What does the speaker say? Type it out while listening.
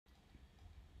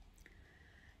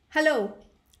Hello,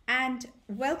 and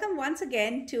welcome once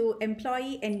again to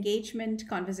Employee Engagement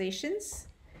Conversations.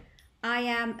 I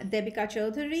am Debika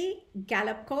Chaudhary,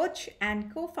 Gallup coach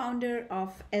and co founder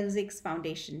of LZIX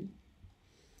Foundation.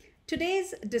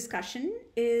 Today's discussion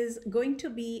is going to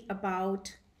be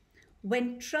about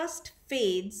when trust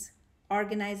fades,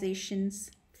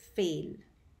 organizations fail.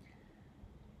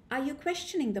 Are you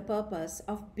questioning the purpose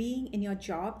of being in your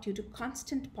job due to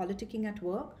constant politicking at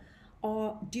work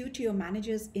or due to your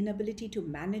manager's inability to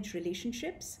manage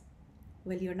relationships?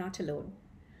 Well, you're not alone.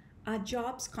 Our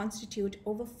jobs constitute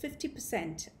over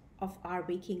 50% of our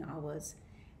waking hours,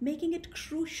 making it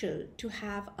crucial to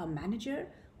have a manager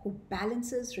who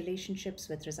balances relationships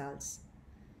with results.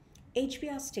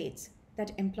 HBR states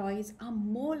that employees are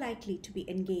more likely to be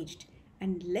engaged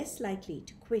and less likely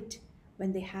to quit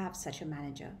when they have such a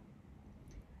manager.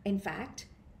 In fact,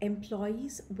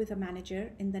 employees with a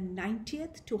manager in the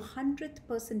 90th to 100th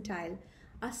percentile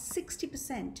are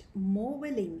 60% more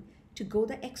willing to go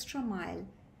the extra mile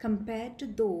compared to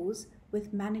those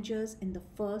with managers in the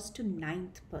first to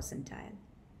ninth percentile.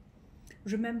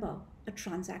 Remember, a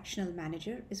transactional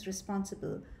manager is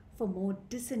responsible for more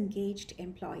disengaged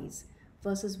employees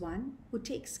versus one who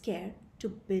takes care to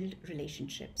build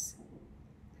relationships.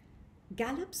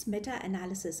 Gallup's meta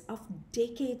analysis of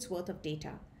decades worth of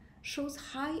data shows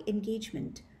high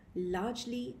engagement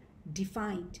largely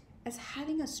defined as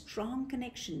having a strong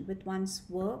connection with one's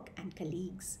work and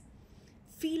colleagues,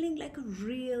 feeling like a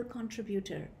real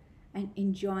contributor, and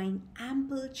enjoying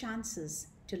ample chances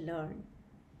to learn,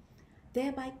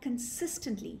 thereby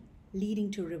consistently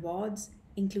leading to rewards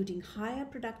including higher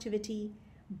productivity,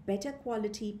 better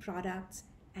quality products,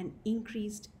 and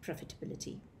increased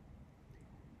profitability.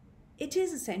 It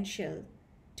is essential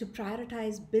to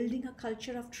prioritize building a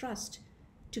culture of trust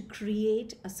to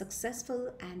create a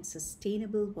successful and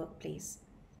sustainable workplace.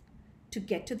 To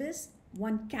get to this,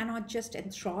 one cannot just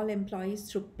enthrall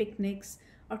employees through picnics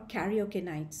or karaoke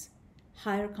nights.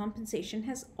 Higher compensation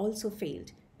has also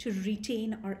failed to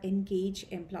retain or engage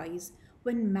employees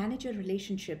when manager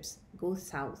relationships go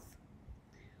south.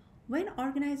 When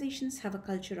organizations have a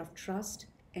culture of trust,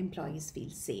 employees feel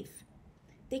safe.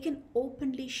 They can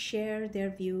openly share their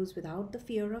views without the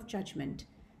fear of judgment.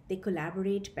 They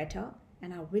collaborate better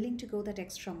and are willing to go that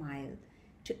extra mile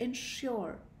to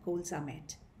ensure goals are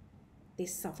met. They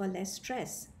suffer less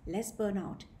stress, less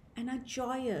burnout, and are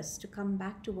joyous to come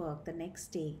back to work the next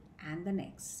day and the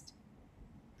next.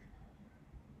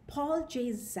 Paul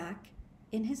J. Zak,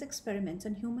 in his experiments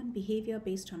on human behavior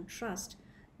based on trust,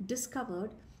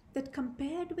 discovered that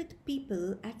compared with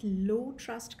people at low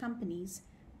trust companies,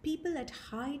 people at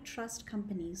high trust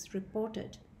companies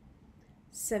reported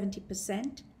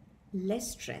 70%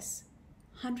 less stress,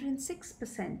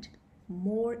 106%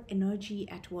 more energy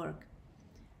at work,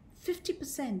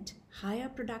 50% higher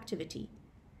productivity,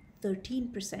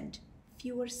 13%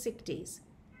 fewer sick days,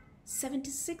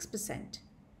 76%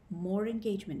 more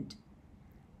engagement,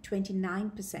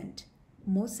 29%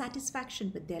 more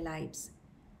satisfaction with their lives,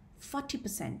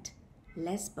 40%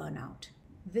 less burnout.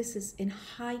 This is in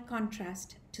high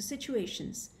contrast to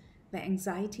situations where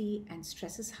anxiety and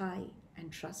stress is high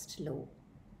and trust low.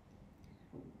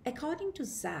 According to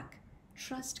Zak,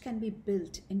 trust can be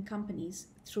built in companies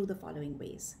through the following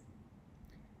ways.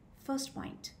 First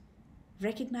point,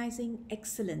 recognizing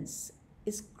excellence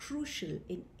is crucial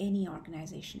in any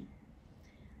organization.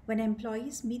 When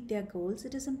employees meet their goals,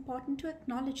 it is important to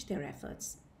acknowledge their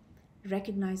efforts.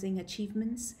 Recognizing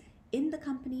achievements in the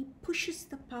company pushes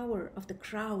the power of the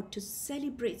crowd to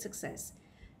celebrate success.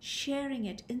 Sharing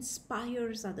it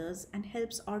inspires others and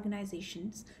helps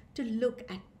organizations to look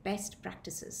at best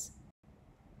practices.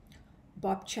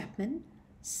 Bob Chapman,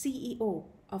 CEO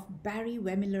of Barry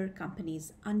Wehmiller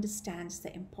Companies, understands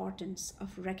the importance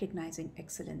of recognizing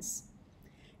excellence.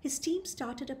 His team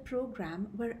started a program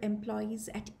where employees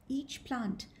at each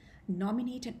plant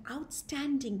nominate an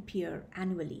outstanding peer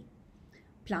annually.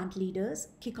 Plant leaders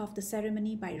kick off the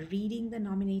ceremony by reading the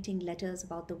nominating letters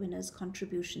about the winner's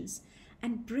contributions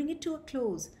and bring it to a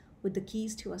close with the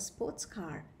keys to a sports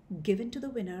car given to the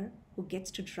winner who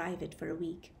gets to drive it for a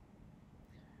week.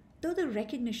 Though the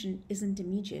recognition isn't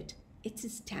immediate, it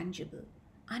is tangible,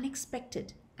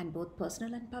 unexpected, and both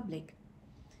personal and public.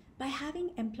 By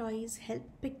having employees help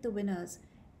pick the winners,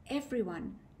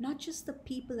 everyone, not just the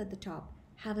people at the top,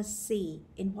 have a say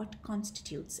in what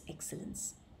constitutes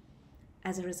excellence.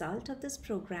 As a result of this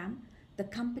program, the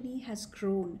company has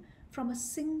grown from a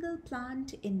single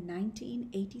plant in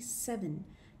 1987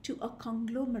 to a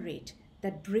conglomerate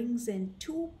that brings in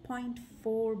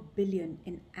 2.4 billion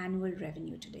in annual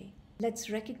revenue today.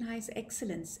 Let's recognize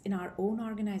excellence in our own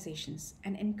organizations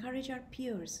and encourage our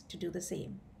peers to do the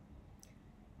same.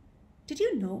 Did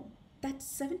you know that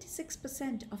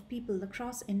 76% of people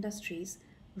across industries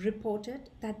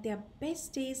reported that their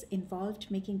best days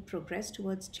involved making progress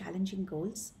towards challenging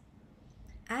goals?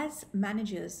 As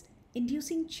managers,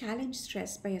 inducing challenge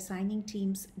stress by assigning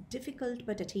teams difficult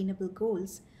but attainable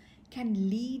goals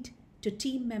can lead to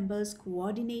team members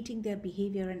coordinating their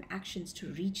behavior and actions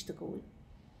to reach the goal.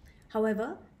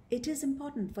 However, it is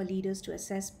important for leaders to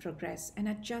assess progress and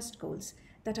adjust goals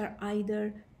that are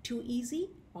either too easy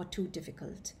or too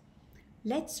difficult.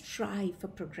 Let's strive for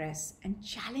progress and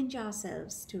challenge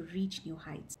ourselves to reach new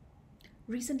heights.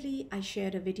 Recently, I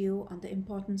shared a video on the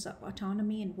importance of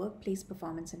autonomy in workplace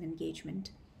performance and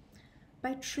engagement.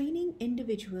 By training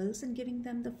individuals and giving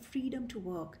them the freedom to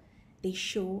work, they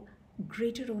show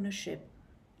greater ownership,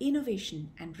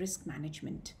 innovation, and risk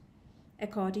management.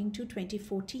 According to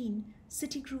 2014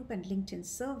 Citigroup and LinkedIn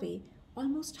survey,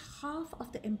 almost half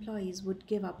of the employees would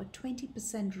give up a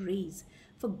 20% raise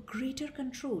for greater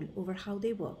control over how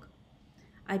they work.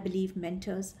 I believe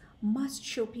mentors must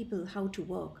show people how to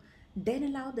work, then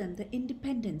allow them the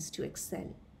independence to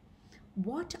excel.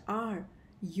 What are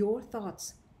your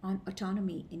thoughts on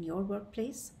autonomy in your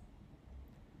workplace?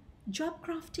 Job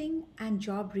crafting and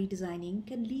job redesigning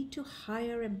can lead to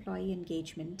higher employee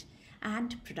engagement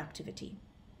and productivity.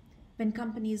 When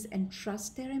companies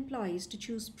entrust their employees to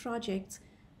choose projects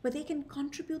where they can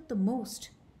contribute the most,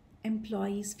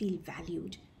 employees feel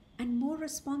valued and more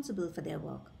responsible for their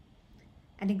work.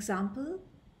 An example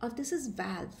of this is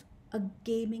Valve, a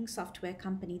gaming software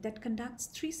company that conducts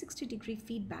 360-degree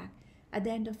feedback at the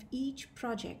end of each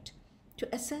project to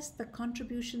assess the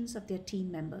contributions of their team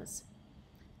members.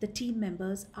 The team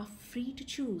members are free to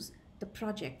choose the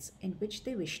projects in which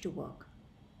they wish to work.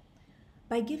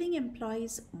 By giving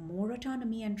employees more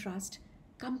autonomy and trust,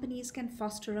 companies can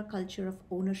foster a culture of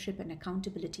ownership and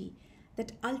accountability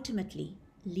that ultimately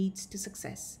leads to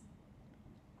success.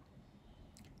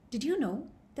 Did you know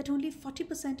that only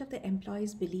 40% of the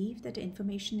employees believe that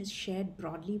information is shared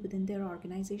broadly within their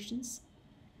organizations?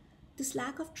 This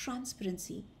lack of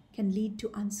transparency can lead to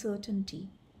uncertainty,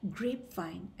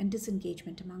 grapevine, and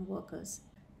disengagement among workers.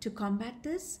 To combat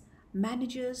this,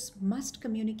 managers must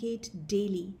communicate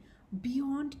daily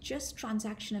beyond just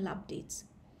transactional updates.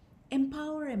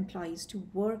 Empower employees to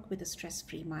work with a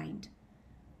stress-free mind.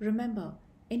 Remember,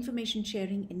 information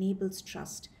sharing enables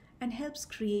trust and helps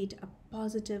create a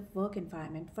positive work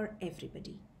environment for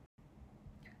everybody.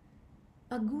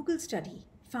 A Google study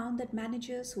found that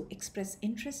managers who express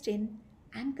interest in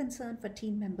and concern for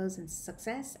team members'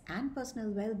 success and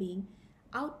personal well-being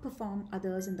outperform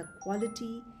others in the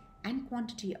quality and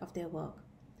quantity of their work.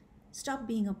 Stop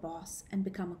being a boss and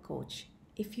become a coach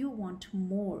if you want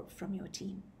more from your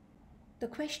team. The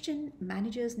question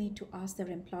managers need to ask their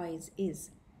employees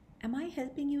is, am I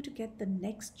helping you to get the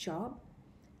next job?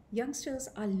 Youngsters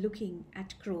are looking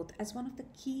at growth as one of the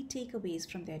key takeaways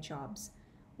from their jobs.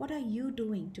 What are you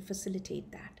doing to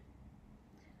facilitate that?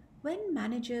 When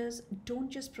managers don't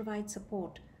just provide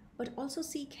support, but also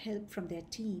seek help from their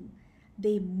team,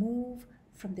 they move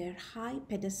from their high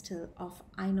pedestal of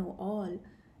I know all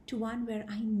to one where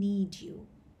I need you.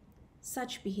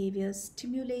 Such behaviors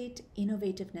stimulate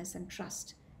innovativeness and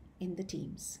trust in the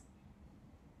teams.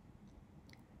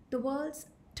 The world's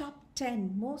top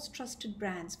 10 most trusted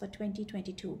brands for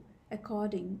 2022,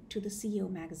 according to the CEO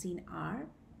magazine, are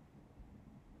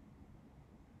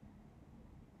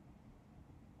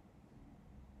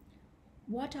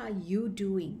what are you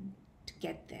doing to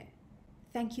get there?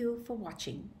 Thank you for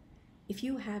watching. If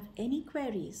you have any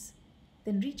queries,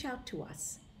 then reach out to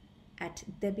us at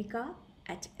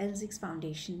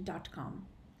debika@elzixfoundation.com.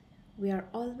 We are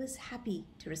always happy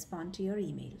to respond to your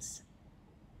emails.